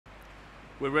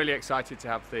We're really excited to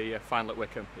have the final at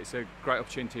Wickham. It's a great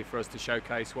opportunity for us to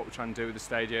showcase what we're trying to do with the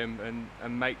stadium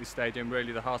and make the stadium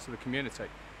really the heart of the community.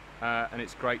 And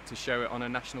it's great to show it on a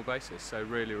national basis, so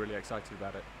really excited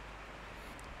about it.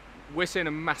 We're seeing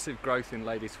a massive growth in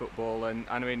ladies football, and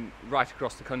I mean right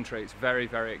across the country. It's very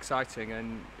exciting,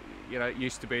 and you know, it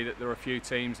used to be that there were a few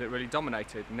teams that really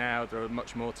dominated. Now there are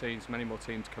much more teams, many more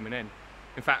teams coming in.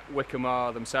 In fact, Wickham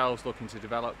are themselves looking to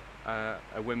develop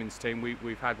a women's team.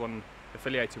 We've had one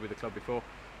affiliated with the club before,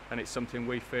 and it's something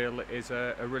we feel is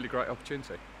a really great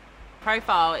opportunity.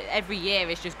 Profile every year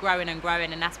is just growing and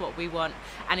growing, and that's what we want.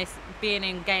 And it's being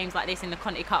in games like this in the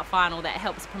Continental Cup final that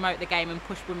helps promote the game and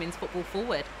push women's football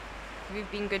forward. We've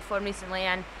been good form recently,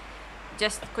 and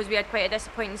just because we had quite a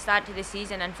disappointing start to the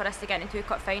season, and for us to get into 2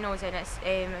 cup finals and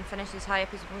and finish as high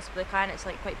up as we possibly can, it's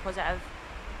like quite positive.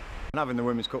 And having the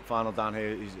Women's Cup final down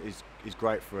here is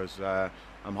great for us.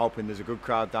 I'm hoping there's a good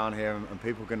crowd down here, and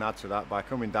people can add to that by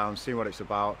coming down, seeing what it's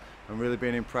about, and really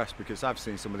being impressed, because I've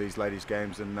seen some of these ladies'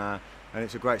 games, and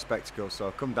it's a great spectacle.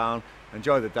 So come down,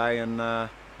 enjoy the day, and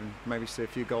maybe see a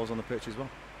few goals on the pitch as well.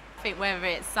 I think whether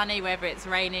it's sunny, whether it's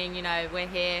raining, you know, we're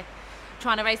here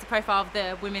trying to raise the profile of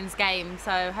the women's game.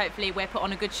 So hopefully we're put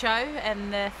on a good show,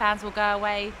 and the fans will go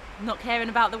away not caring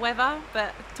about the weather,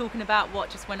 but talking about what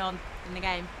just went on in the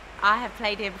game. I have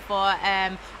played here before.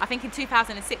 I think in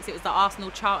 2006 it was the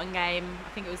Arsenal-Charlton game. I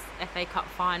think it was FA Cup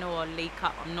final or League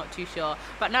Cup, I'm not too sure.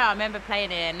 But no, I remember playing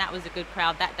here, and that was a good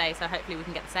crowd that day, so hopefully we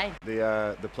can get the same.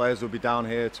 The players will be down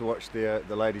here to watch the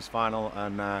ladies' final,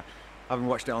 and having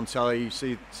watched it on telly, you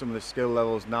see some of the skill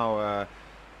levels now.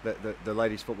 The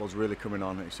ladies' football is really coming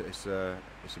on. It's a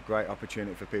great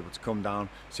opportunity for people to come down,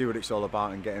 see what it's all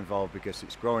about, and get involved, because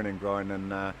it's growing and growing,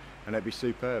 and it'd be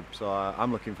superb. So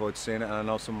I'm looking forward to seeing it, and I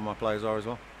know some of my players are as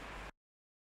well.